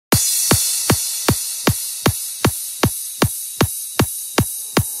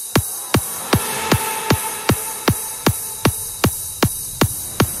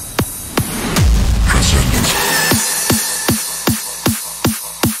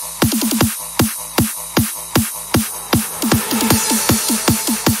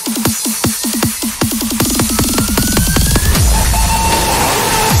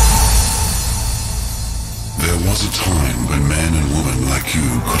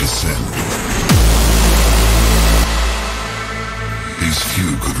ascend. These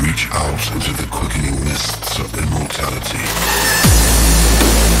few could reach out into the quickening mists of immortality.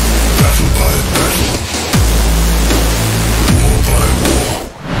 Battle by battle, war by war,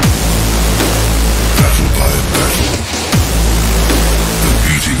 battle by battle, the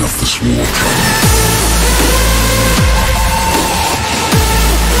beating of the war drum.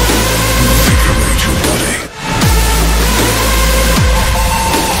 Invigorate your body.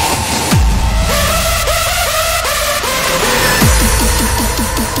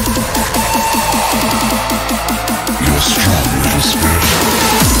 You're strong, little spirit.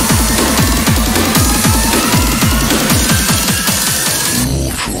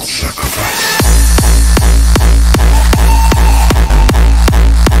 Mortal sacrifice.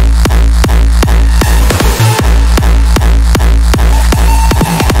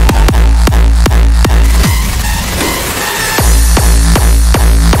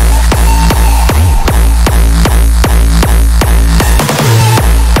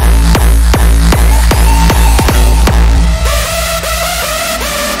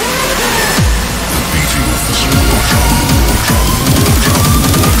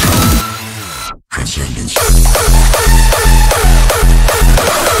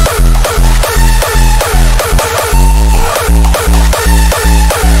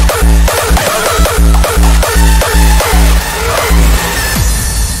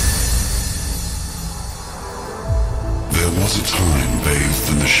 There was a time bathed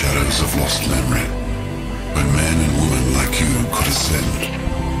in the shadows of lost memory, when men and women like you could ascend.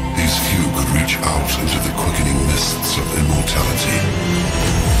 These few could reach out into the quickening mists of immortality.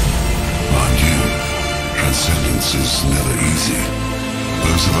 Mind you, transcendence is never easy.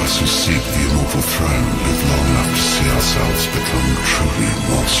 Those of us who seek the immortal throne live long enough to see ourselves become truly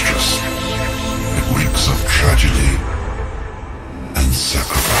monstrous. It reeks of tragedy and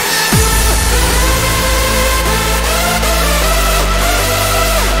sacrifice.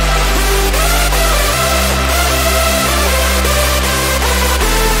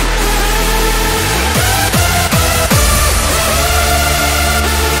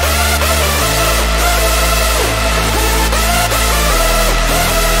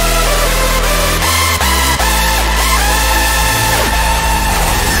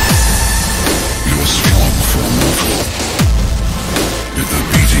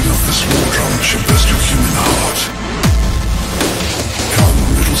 Shall burst your human heart. Come,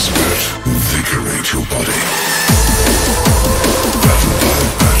 little spirit, invigorate your body. Battle by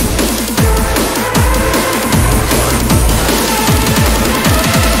battle, war by war,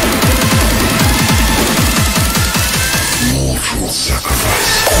 mortal sacrifice.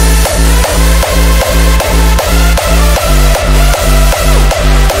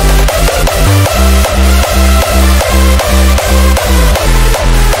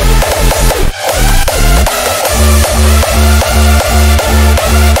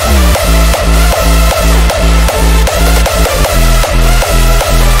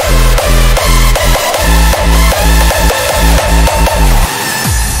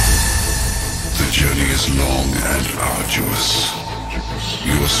 The journey is long and arduous.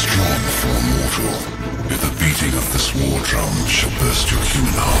 You are strong for a mortal, if the beating of this war drum shall burst your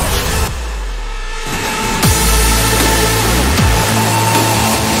human heart.